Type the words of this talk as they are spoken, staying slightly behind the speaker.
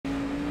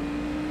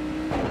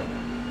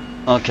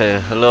Okay,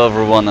 hello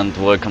everyone and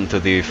welcome to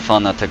the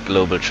Fanatec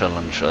Global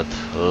Challenge at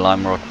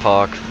Lime Rock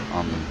Park.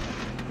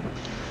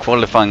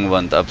 Qualifying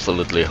went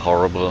absolutely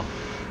horrible.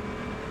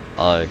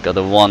 I got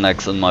a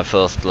 1x in my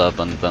first lap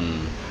and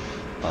then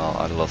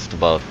I lost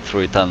about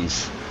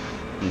 3/10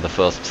 in the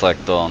first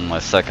sector on my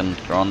second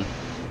run.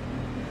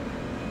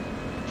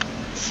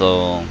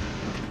 So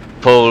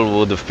pole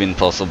would have been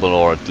possible,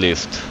 or at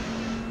least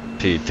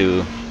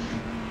P2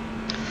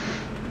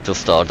 to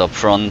start up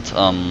front.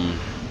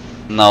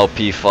 Now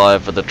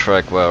P5 at the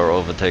track where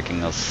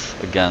overtaking is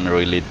again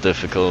really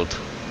difficult.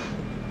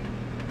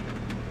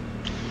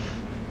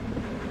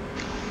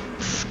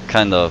 It's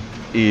kind of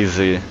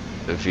easy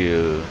if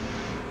you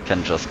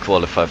can just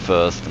qualify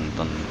first and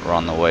then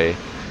run away.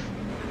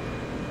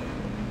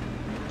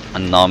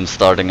 And now I'm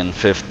starting in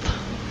 5th,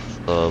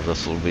 so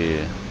this will be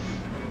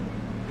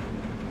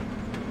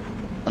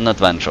an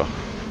adventure,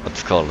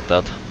 let's call it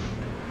that.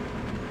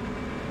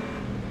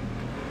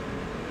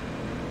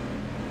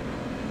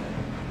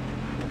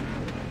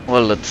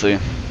 Well, let's see.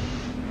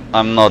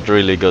 I'm not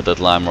really good at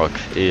Lime Rock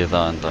either,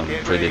 and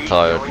I'm pretty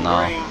tired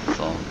now,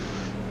 so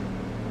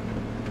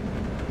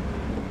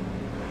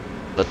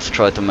let's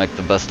try to make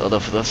the best out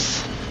of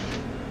this.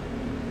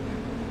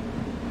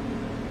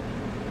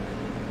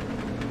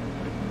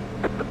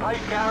 The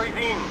pace car is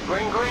in.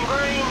 Green, green,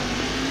 green.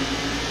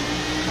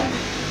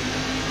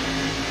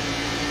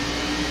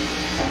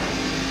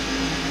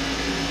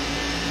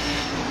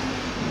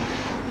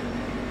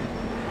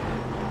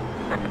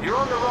 You're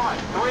on the right,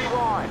 3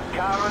 wide.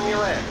 Car on your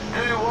left,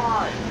 2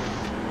 wide.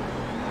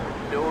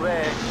 Still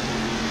there.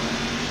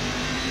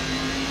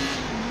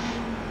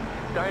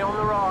 Stay on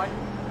the right.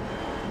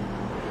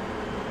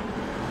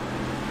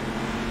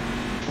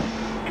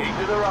 Keep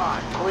to the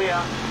right,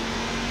 clear.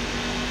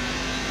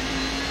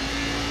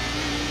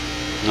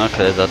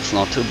 Okay, that's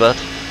not too bad.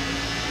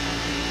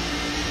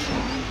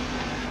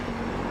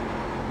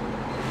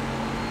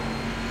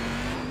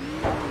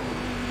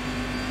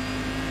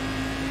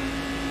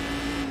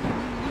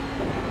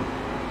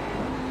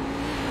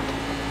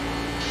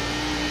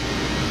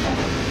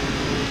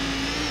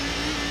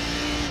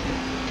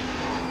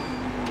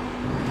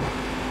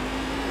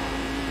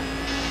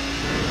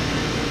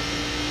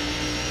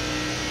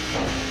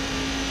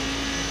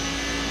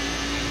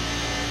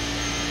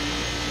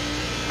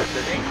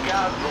 The next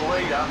car's the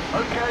leader.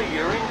 Okay,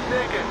 you're in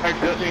second. Thanks,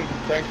 Jesse.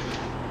 Thanks.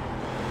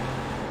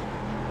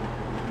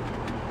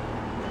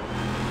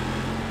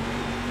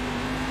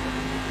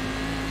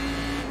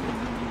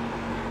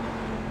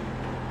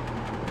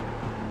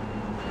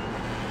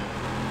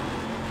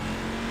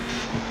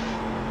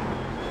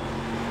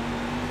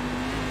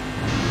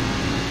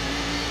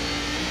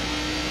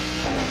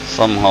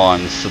 Somehow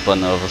I'm super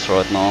nervous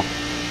right now.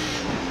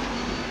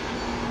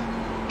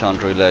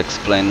 Can't really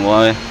explain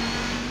why.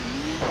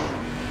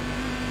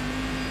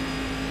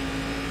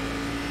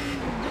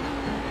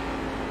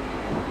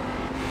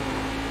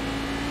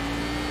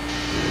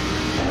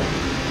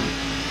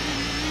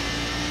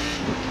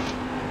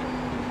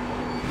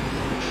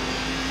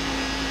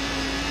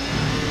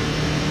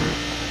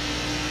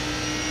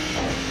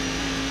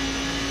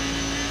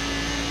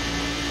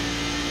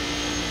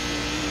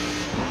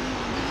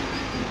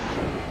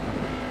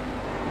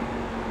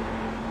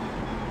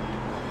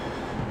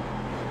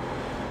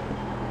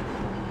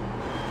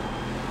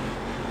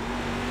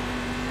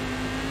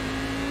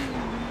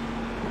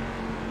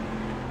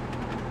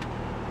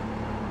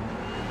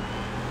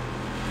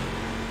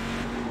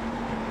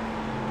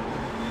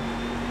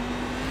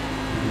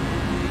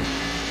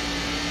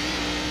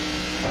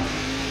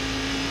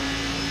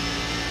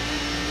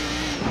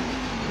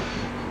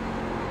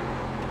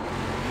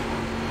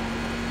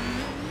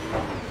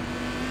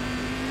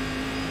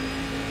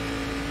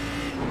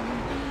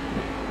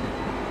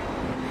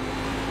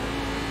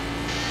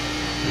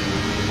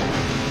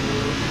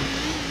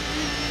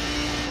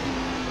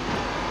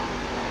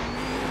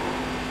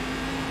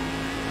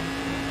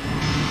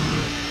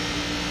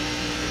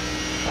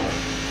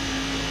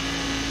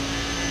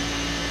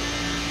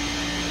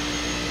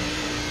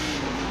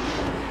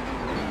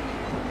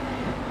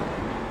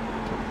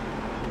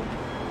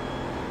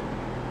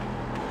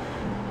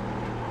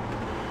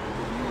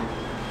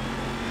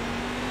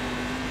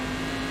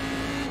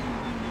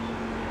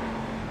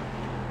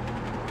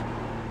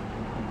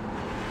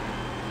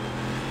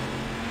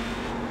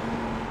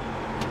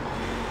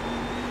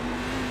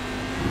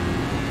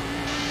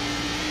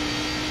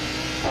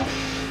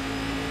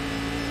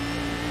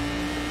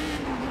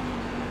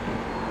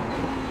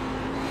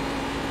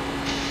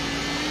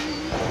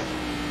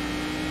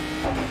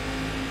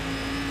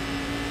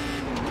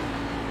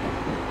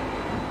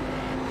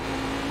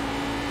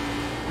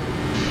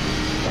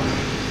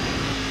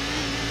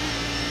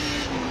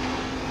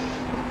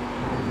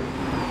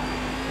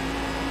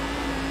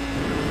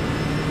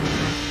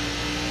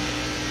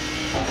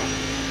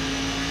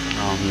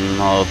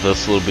 Now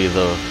this will be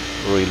the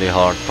really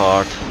hard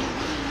part.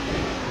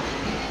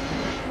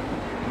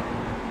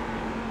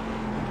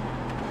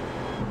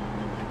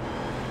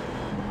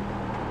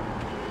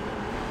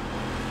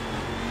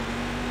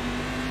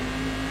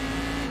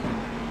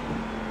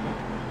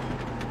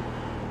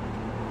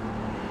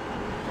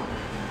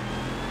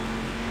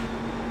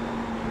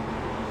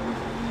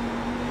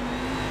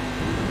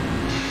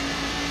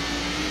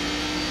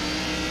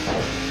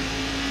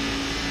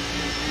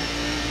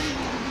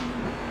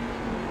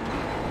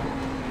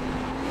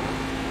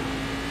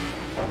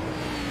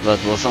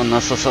 That was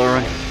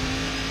unnecessary.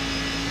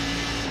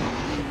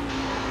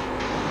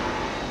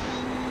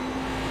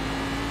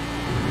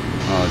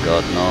 Oh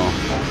god, no.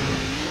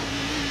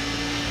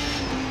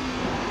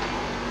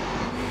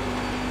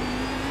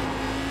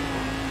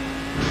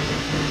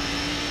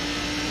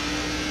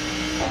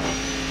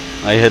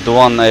 I hit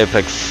one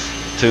apex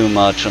too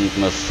much and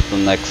missed the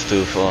next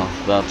two for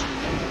that.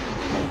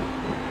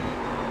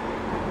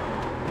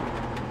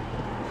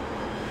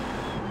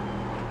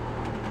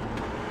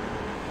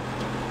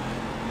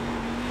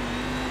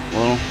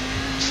 Well,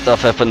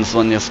 stuff happens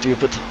when you're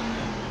stupid.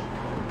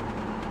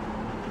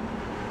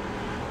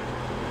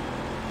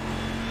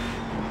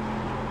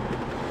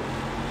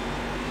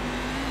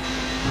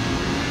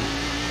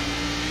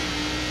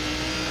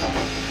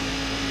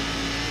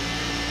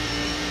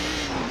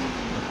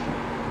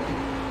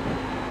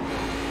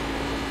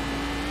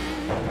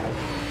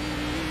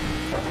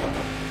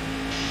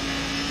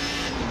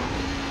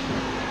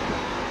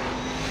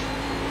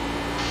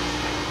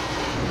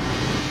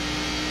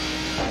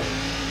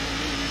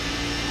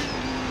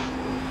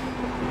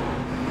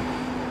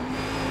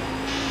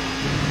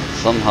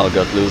 Somehow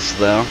got loose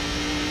there.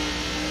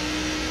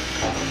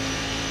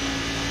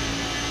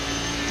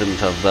 Didn't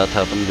have that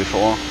happen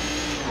before.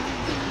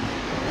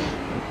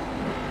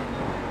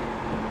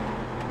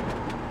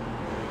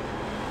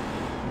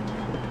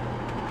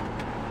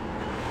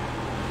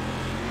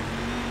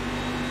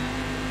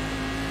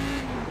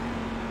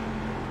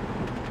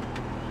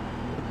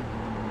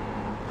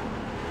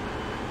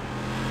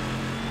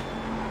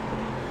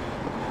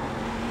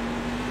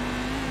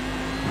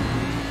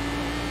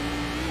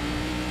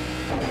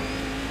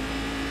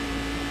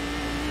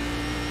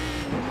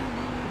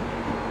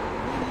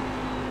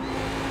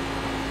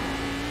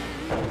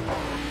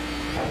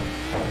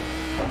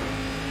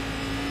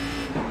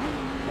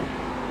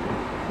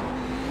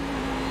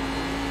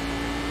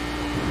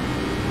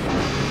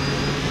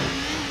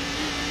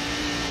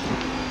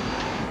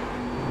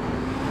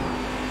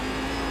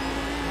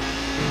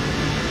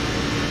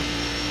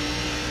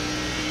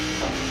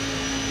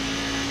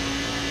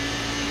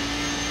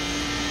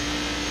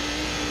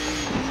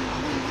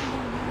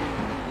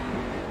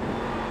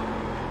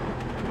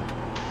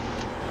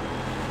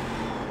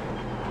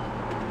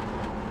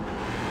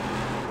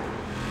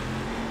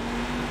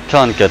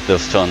 Can't get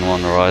this turn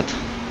one right.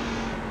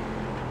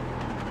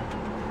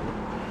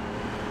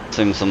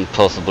 Seems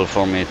impossible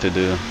for me to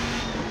do.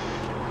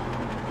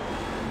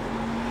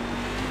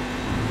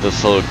 This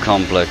whole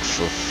complex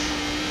is...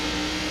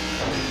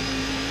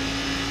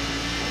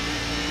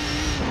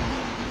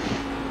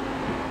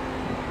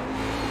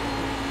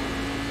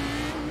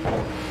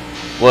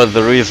 Well,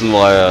 the reason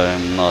why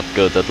I'm not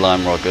good at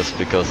Lime Rock is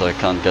because I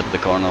can't get the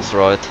corners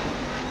right.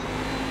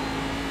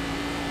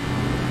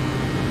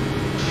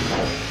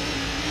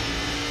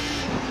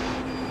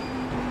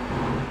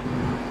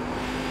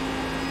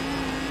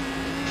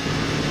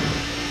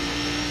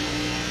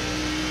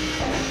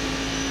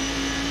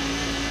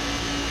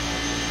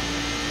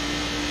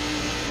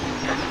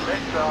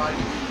 Side.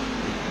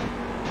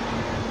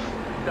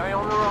 Stay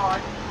on the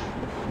right.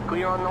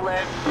 Clear on the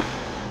left.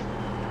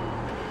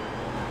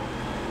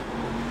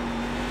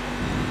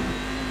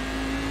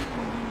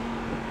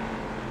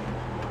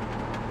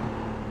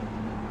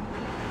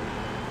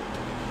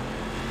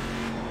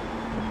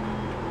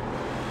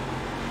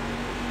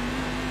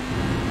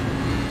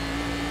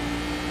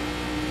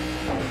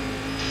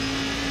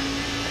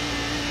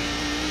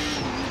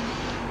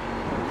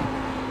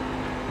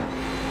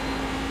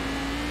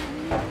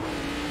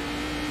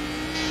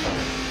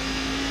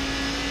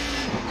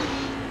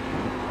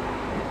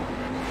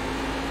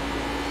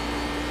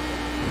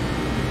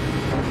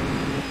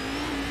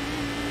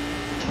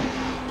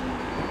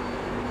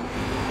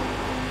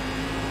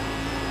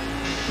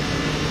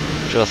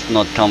 Just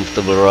not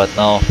comfortable right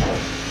now.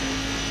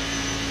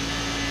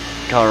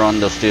 Car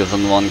understeers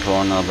in one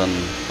corner, then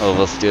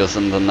oversteers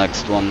in the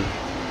next one.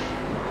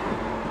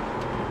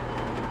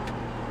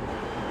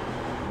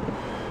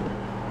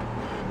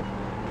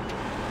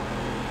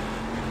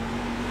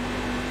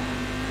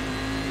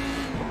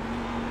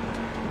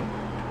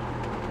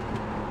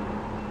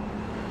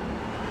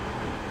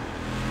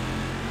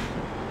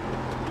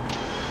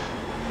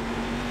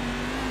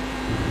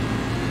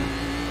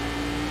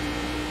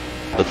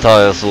 The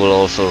tires will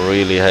also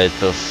really hate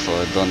this, so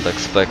I don't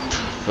expect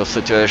the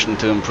situation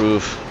to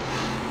improve.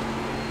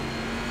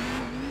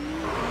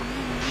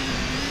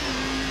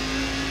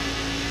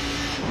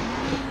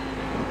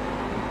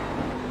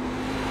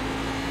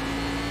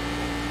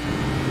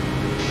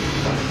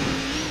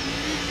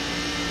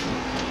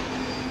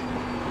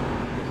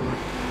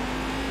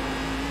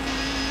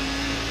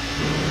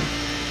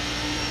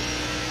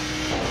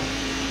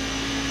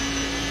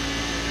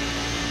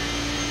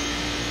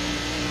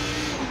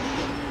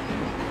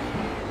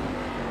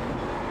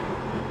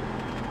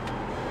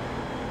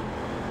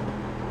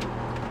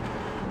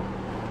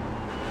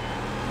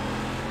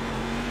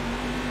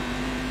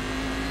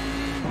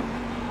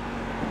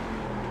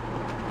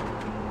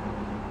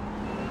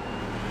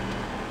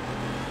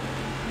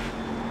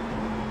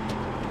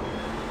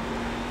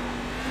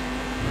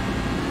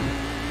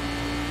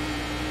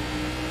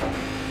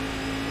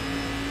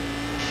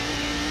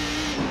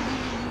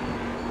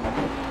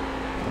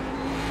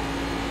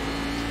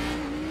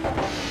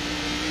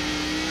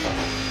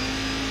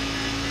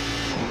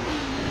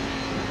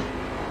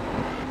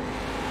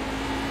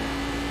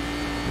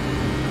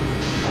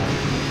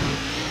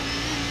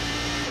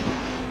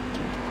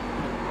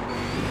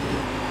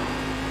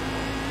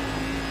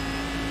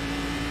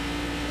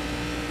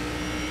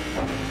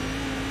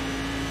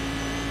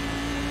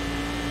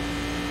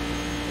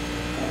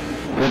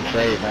 Good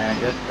save, man,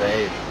 good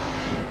save.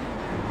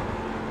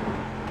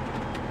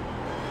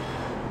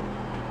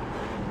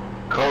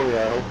 Corey,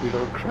 I hope you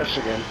don't crash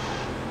again.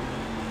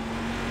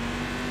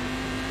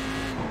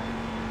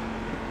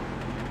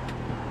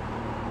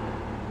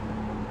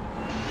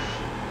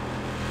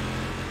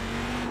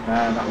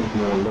 That was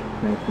more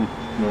left, Nathan.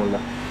 More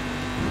left.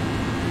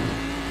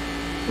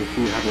 If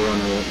you have a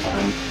runner at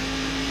time.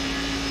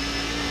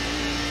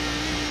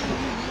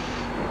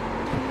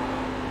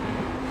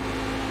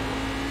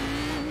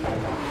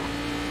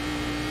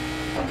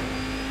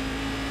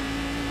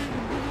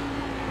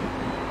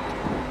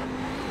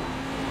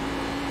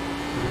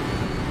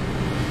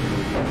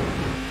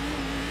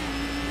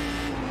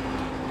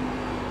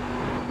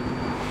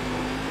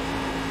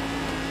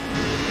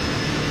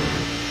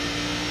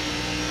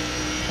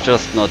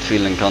 Just not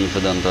feeling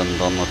confident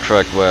and on a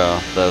track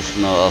where there's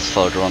no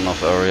asphalt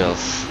runoff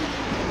areas.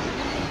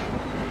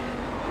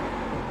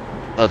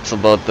 That's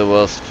about the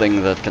worst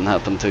thing that can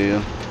happen to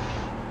you.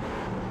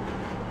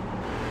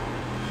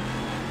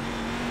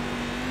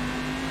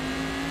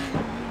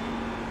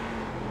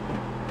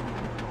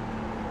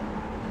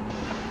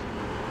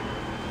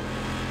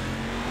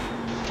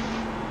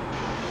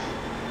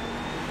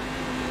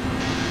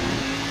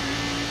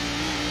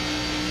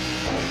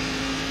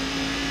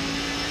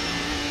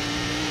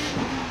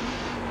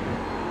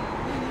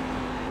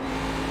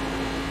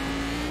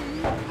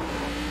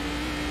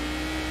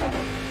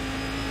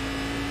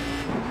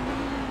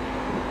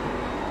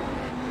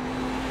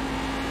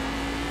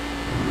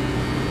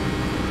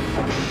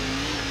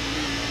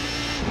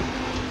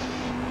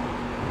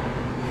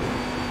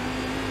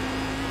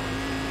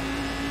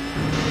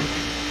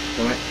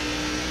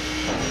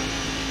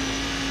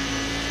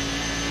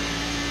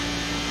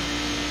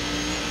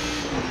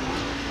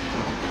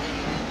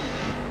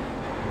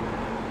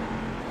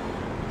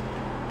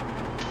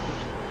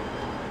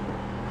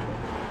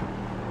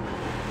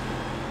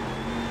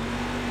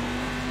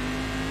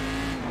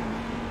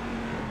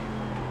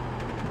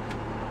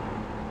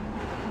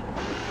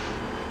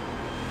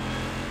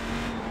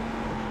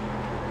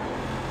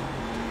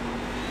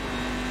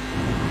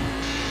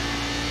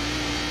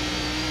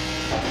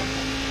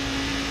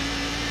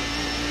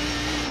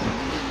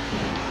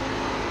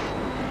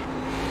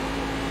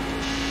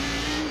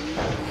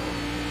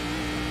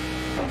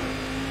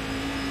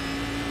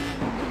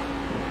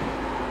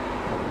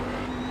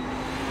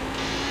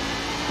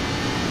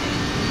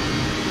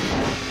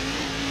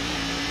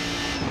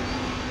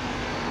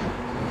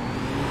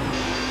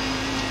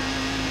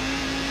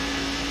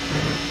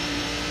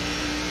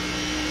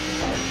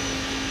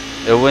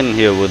 A win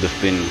here would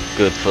have been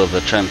good for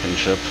the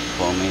championship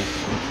for me.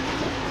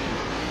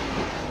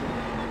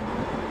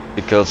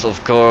 Because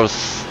of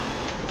course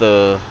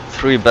the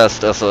 3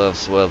 best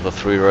SoFs were the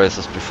 3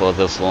 races before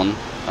this one,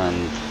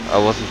 and I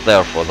wasn't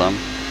there for them.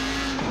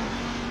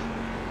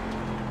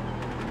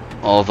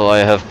 Although I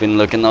have been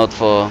looking out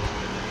for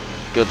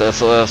good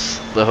SoFs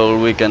the whole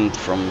weekend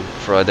from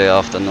Friday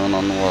afternoon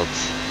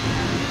onwards.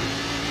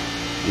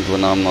 And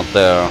when I'm not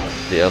there,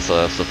 the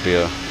SoFs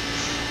appear.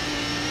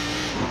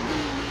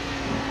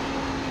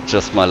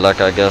 Just my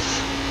luck, I guess.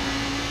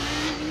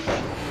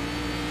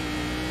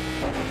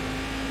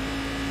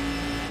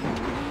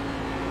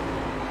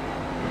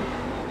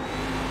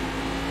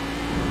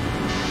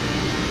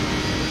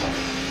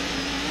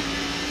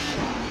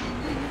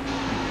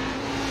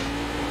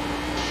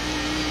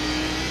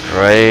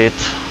 Great.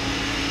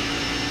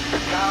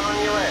 Car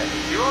on your left.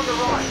 You're on the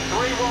right.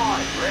 3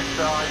 wide. Left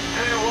side.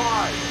 2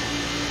 wide.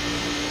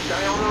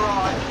 Stay on the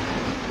right.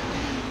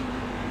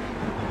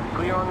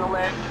 Clear on the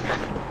left.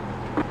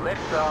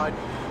 Left side.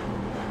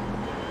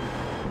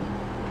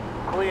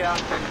 Clear.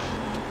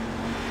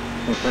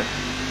 Okay.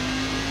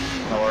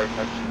 No worries,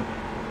 thanks.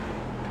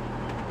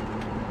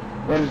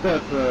 What is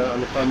that,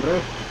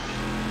 Alejandro?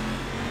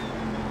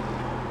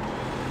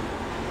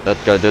 That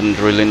guy didn't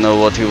really know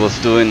what he was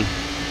doing.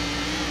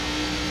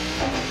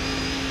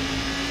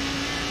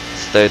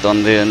 Stayed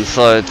on the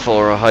inside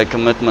for a high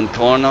commitment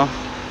corner,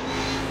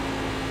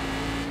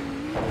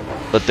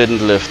 but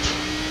didn't lift.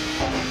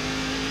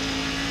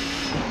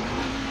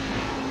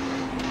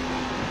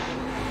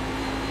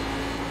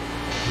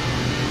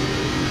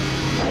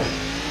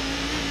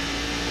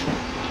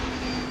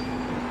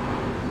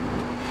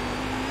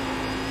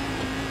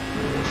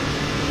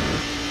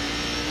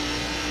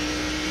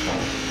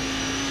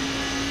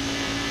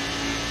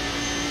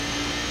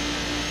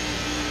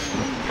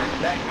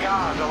 That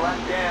car's a lap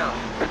down.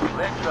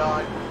 Left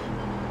side.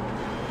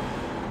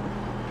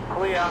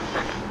 Clear.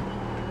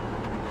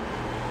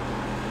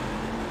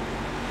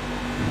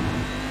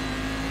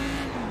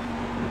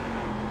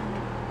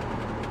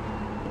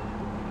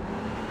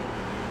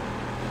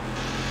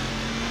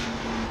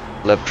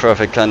 Lap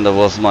traffic kinda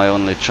was my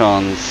only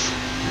chance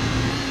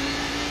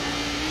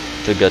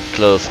to get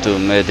close to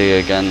Mehdi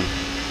again.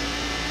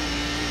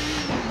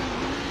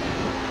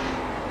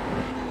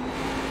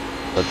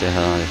 But yeah,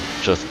 I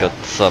just got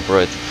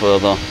separated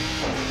further.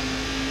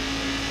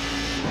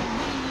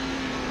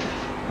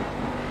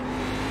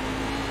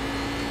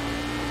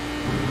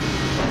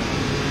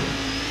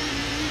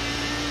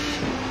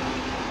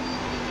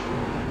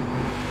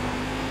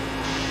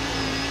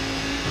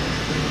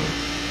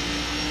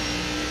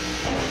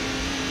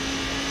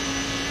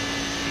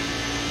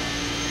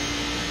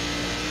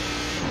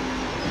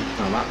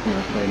 Now that's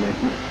nice, very nice.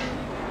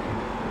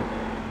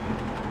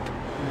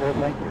 Well,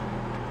 thank you.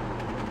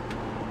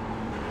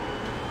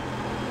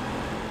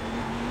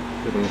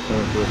 Getting a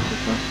third with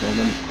this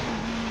moment.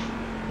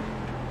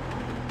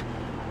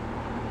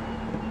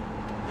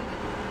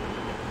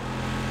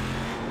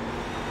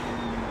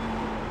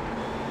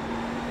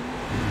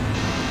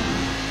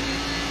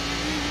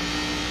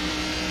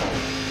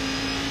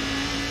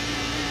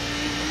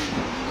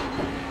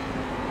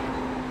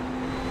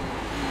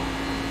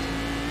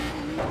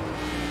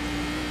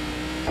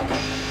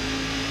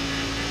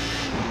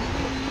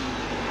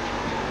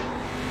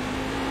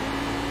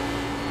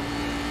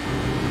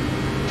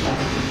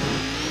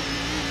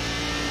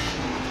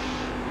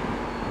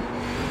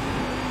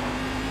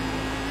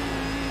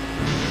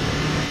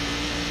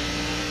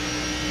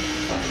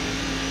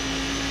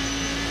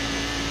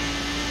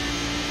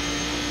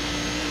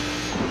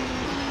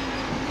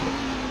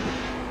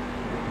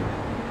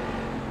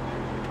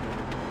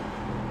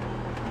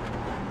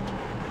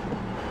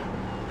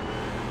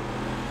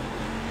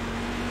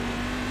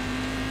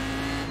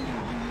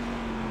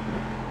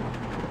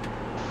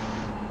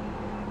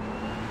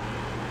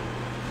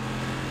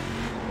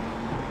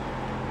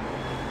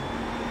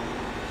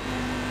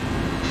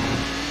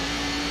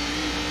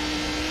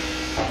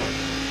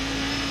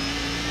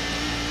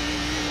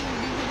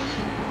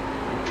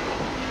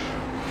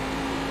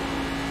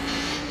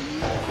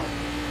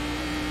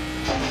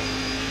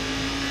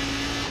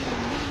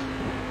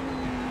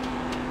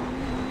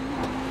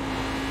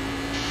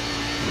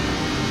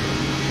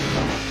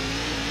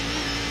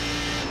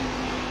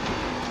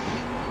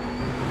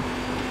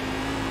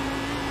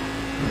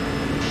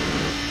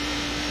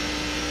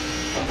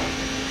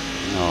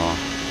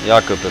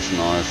 Jakob is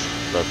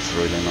nice, that's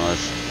really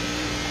nice.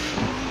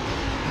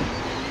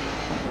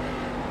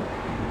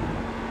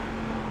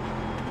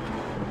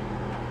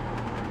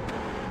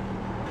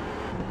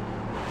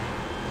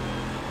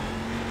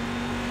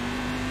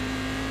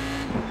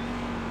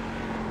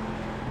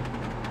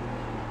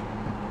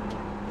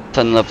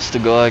 Ten laps to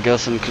go, I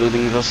guess,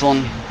 including this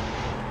one.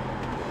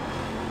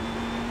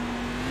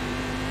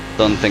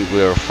 Don't think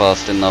we are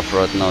fast enough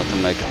right now to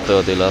make it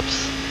 30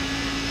 laps.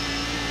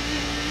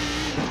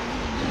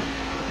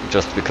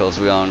 Just because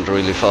we aren't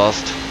really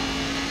fast.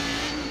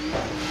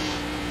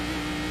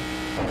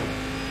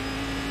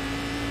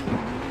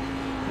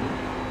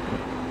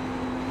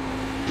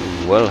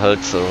 Well held,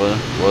 Cyril,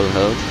 well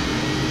held.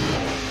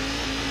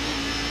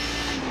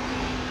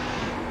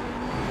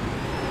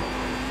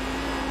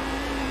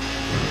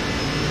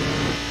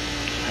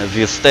 If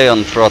you stay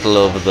on throttle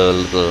over the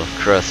little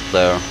crest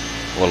there,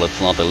 well,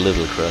 it's not a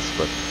little crest,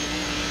 but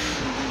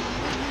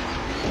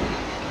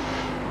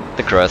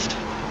the crest,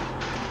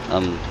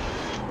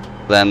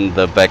 then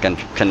the back end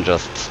can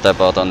just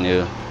step out on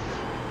you.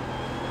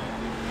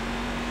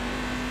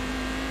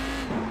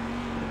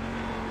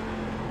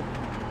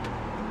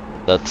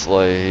 That's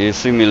why you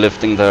see me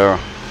lifting there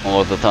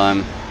all the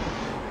time.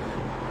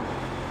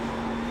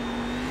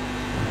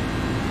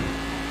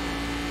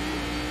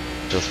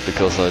 Just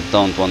because I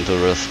don't want to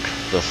risk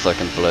the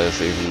second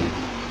place, even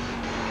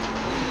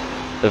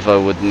if I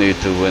would need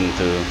to win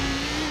to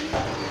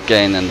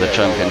gain in the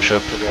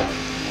championship.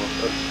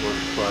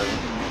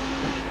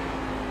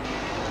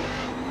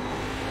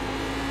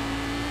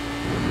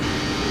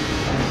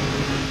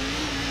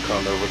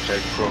 Can't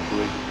overtake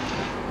properly.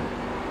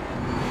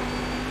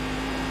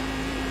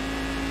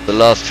 The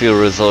last few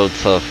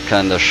results have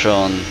kinda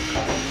shown,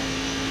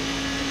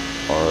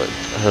 or it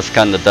has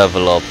kinda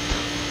developed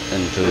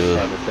into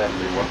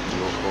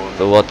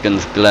the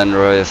Watkins Glen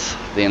race,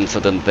 the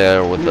incident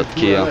there with that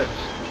Kia,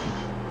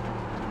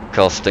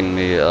 costing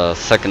me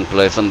second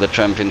place in the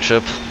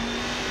championship.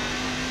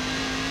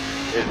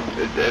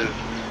 It is.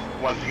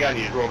 Once again,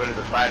 you drove into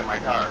the side of my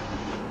car.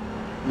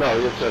 No,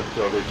 you said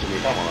so to me.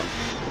 Come on.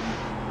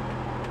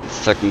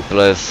 Second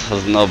place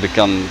has now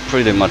become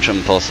pretty much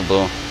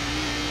impossible.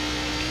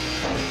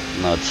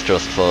 Now it's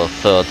just for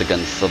third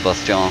against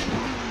Sebastian.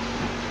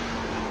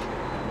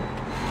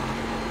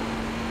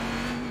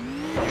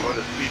 You want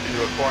to speed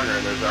into a corner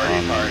and there's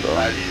already a car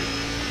inside of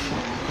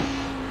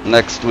you.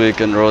 Next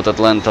week in Road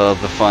Atlanta,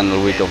 the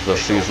final week of the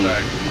season,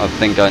 I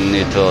think I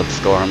need to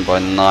outscore him by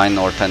 9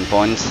 or 10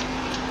 points.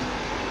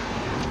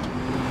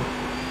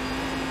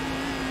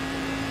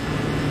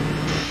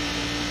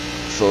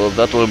 So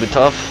that will be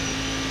tough,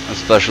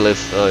 especially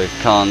if I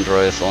can't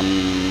race on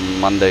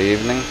Monday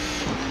evening.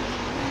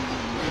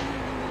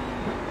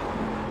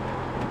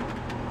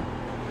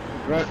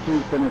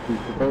 Penalties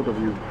to both of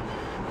you.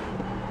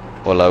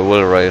 Well, I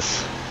will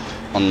race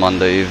on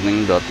Monday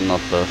evening, but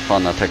not the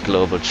Fanatec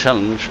Global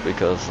Challenge,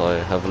 because I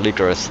have a league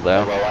race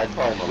there. Well, I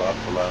saw him a lot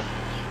the last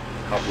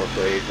couple of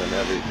days, and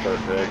every start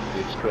there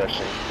he's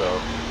crashing,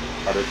 so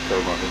I did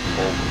still not his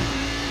fault.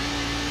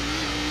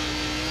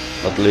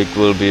 That league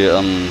will be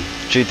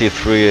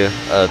GT3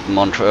 at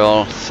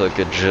Montreal,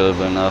 Circuit Gilles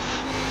Villeneuve.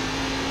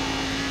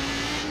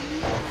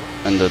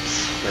 And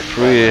it's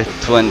 3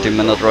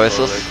 20-minute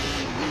races.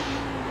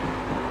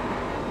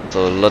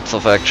 So lots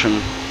of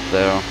action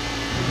there.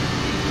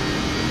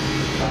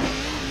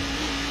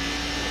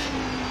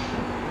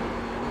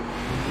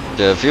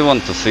 Yeah, if you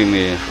want to see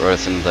me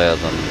racing there,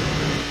 then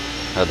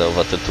head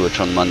over to Twitch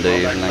on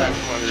Monday evening,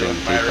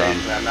 GMT time.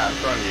 I'm not in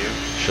front of you.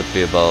 Should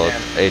be about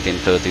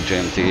 18:30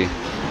 GMT.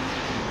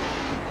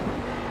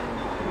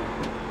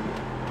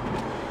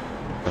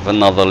 Have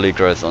another league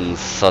race on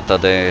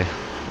Saturday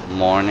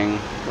morning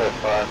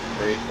 5,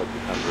 8, but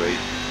you can't race.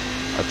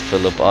 at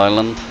Phillip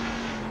Island.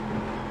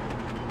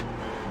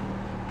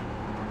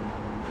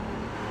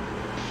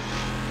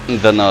 And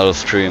then I'll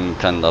stream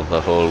kind of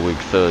the whole week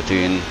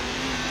 13.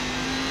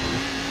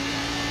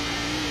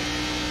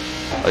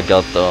 I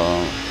got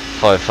the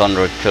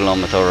 500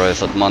 kilometer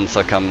race at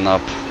Monza coming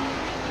up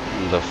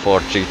in the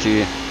Ford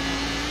GT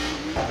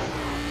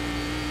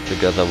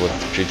together with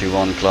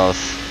GT1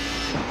 class.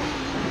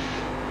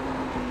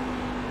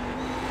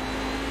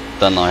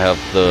 Then I have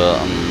the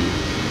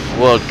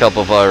World Cup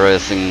of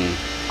iRacing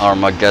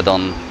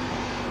Armageddon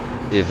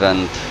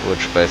event,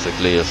 which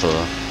basically is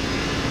a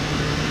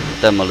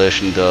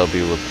demolition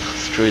derby with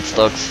street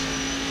stocks.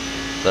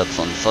 That's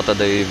on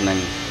Saturday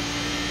evening.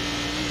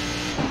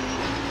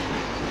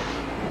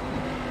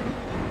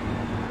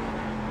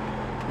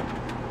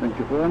 Thank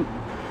you for that.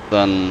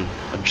 Then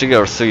a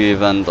GRC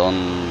event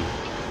on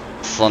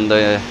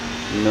Sunday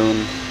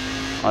noon,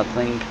 I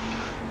think.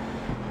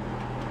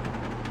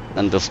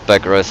 And the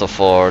Spec Racer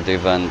Ford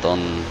event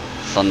on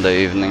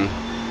Sunday evening.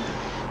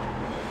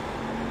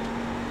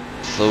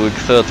 So week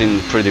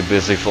 13 pretty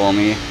busy for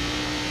me,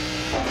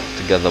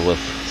 together with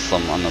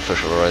some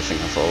unofficial racing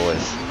as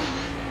always.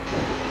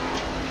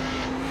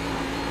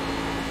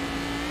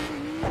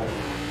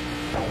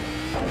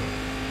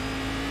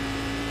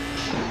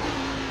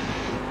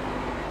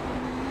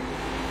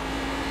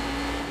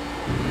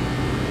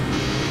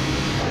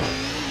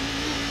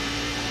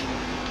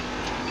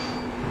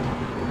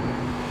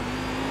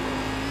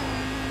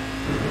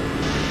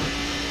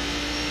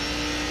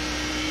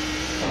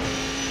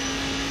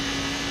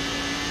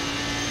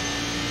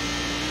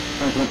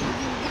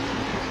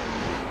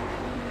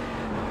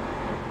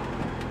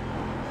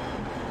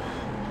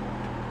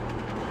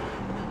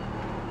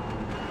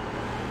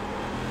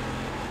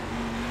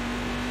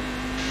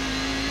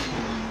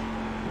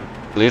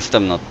 At least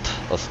I'm not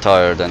as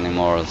tired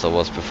anymore as I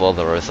was before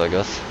the race, I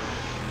guess.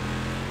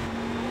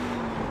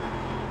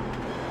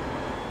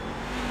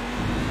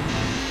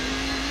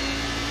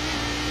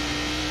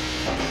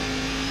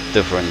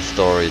 Different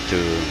story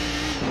to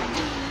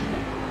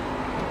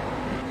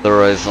the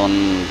race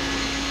on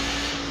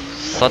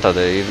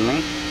Saturday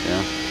evening.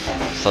 Yeah,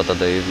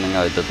 Saturday evening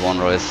I did one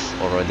race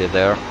already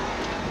there.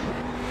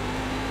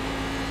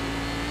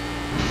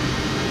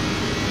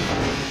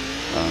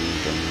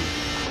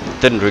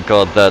 Didn't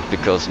record that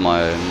because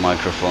my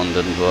microphone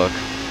didn't work.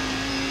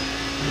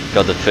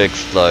 Got it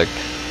fixed like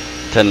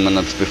 10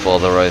 minutes before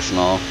the race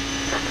now.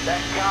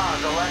 That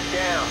car's a lap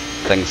down.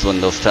 Thanks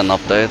Windows 10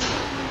 update.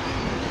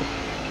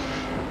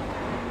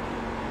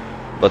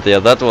 But yeah,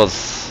 that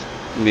was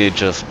me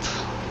just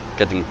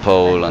getting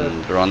pole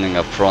and running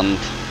up front.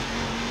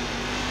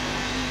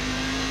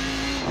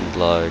 And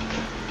like,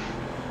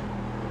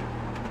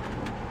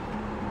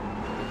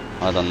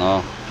 I don't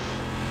know,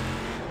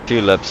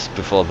 few laps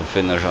before the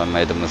finish I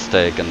made a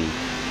mistake and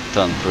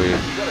turned 3. You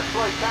got a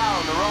slow car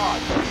on the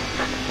right.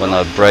 When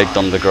I braked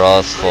on the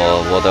grass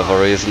for whatever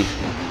reason.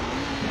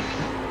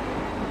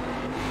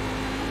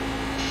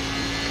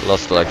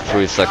 Lost like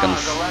 3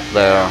 seconds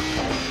there.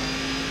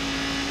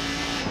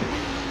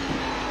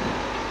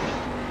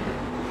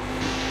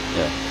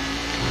 Yeah.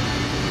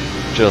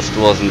 Just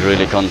wasn't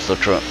really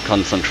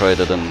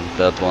concentrated in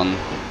that one.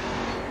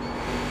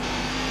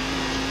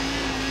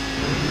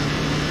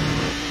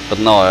 But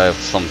now I have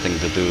something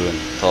to do and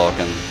talk,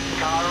 and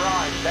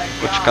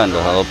which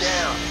kinda helps.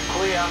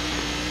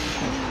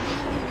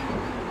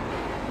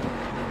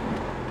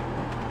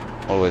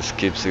 Always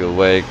keeps you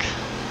awake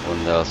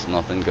when there's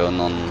nothing going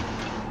on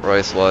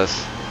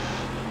race-wise.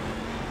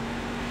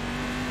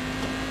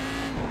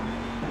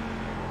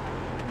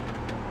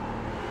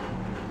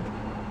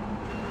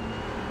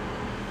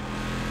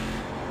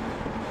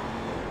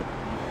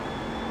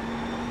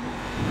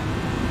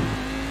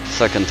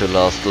 Second to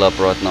last lap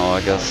right now,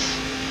 I guess.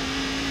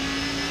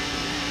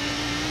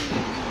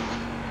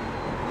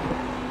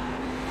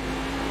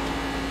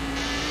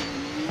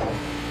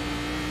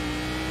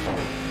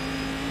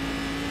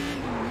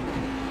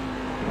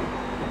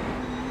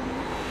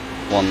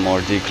 One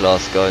more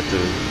D-Class guy to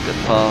get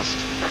past.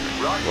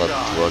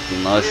 That's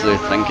working nicely,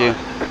 thank you.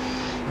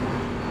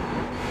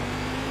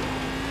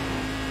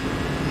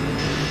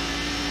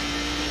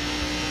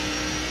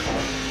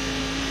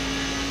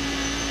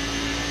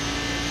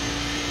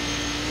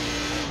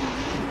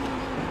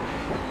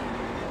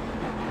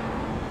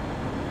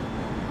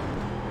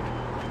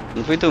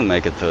 And we do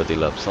make it 30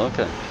 laps,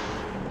 okay.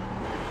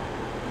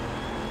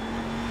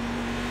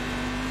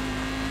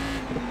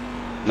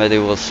 Maybe it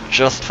was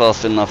just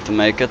fast enough to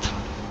make it.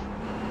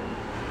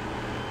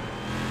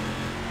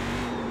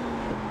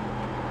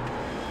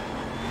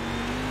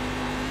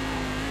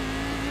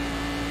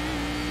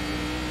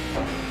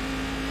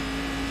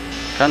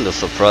 Kinda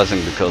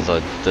surprising because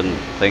I didn't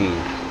think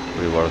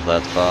we were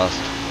that fast.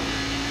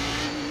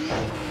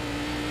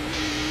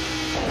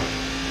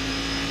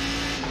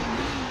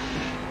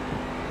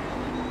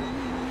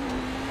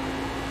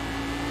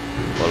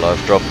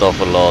 I've dropped off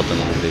a lot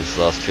in these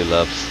last few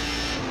laps,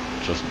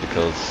 just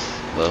because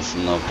there's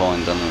no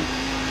point in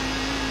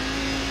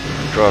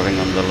driving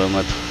on the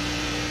limit.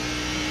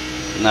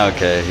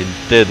 Okay, he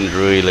didn't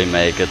really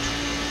make it.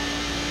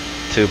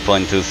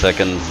 2.2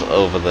 seconds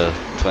over the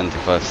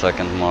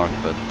 25-second mark,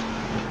 but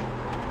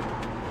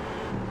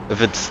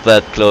if it's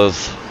that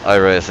close,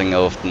 iRacing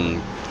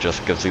often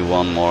just gives you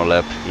one more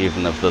lap,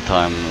 even if the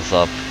time is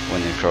up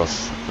when you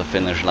cross the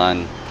finish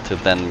line, to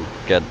then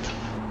get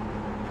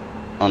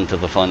onto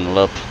the final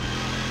lap.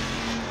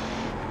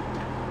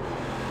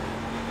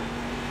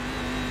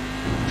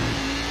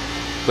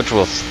 Which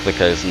was the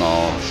case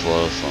now as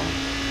well, so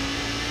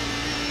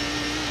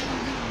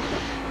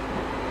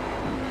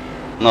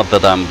not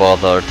that I'm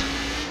bothered.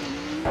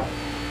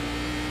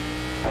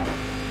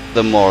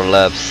 The more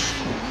laps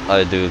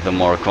I do, the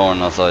more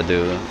corners I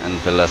do, and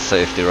the less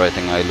safety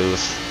rating I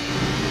lose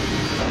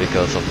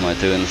because of my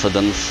 2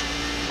 incidents.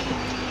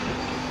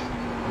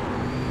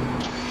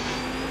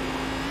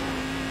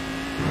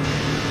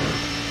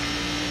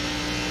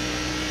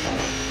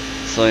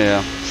 So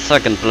yeah,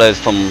 second place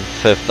from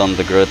 5th on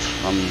the grid.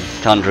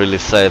 Can't really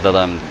say that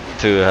I'm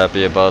too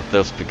happy about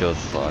this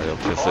because I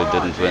obviously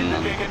didn't win.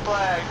 And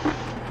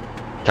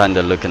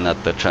kinda looking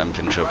at the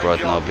championship right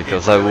now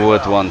because I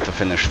would want to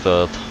finish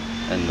 3rd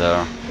in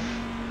there.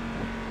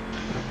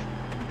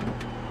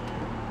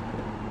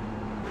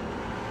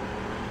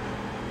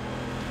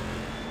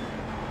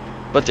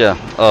 But yeah,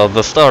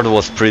 the start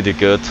was pretty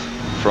good,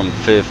 from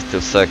 5th to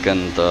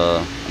 2nd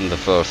in the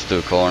first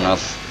 2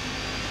 corners.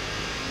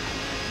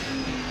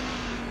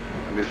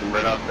 Get some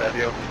red out,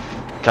 Babio.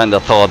 Kinda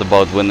thought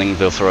about winning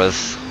this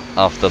race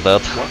after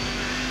that,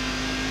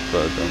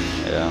 but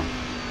yeah.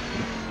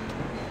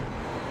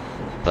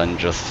 Then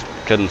just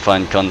couldn't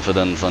find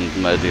confidence, and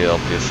maybe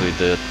obviously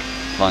did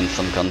find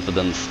some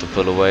confidence to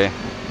pull away.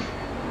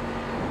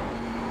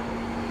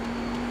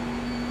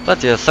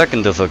 But yeah,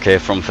 2nd is okay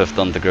from 5th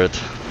on the grid.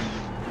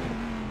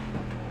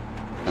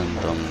 And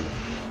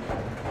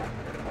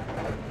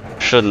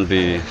shouldn't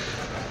be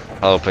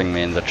helping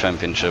me in the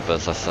championship,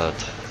 as I said.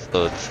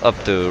 So it's up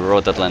to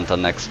Road Atlanta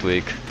next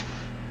week.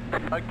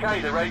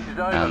 Okay, the race is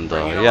over. And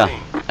yeah,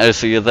 I'll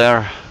see you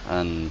there,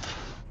 and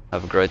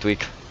have a great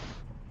week.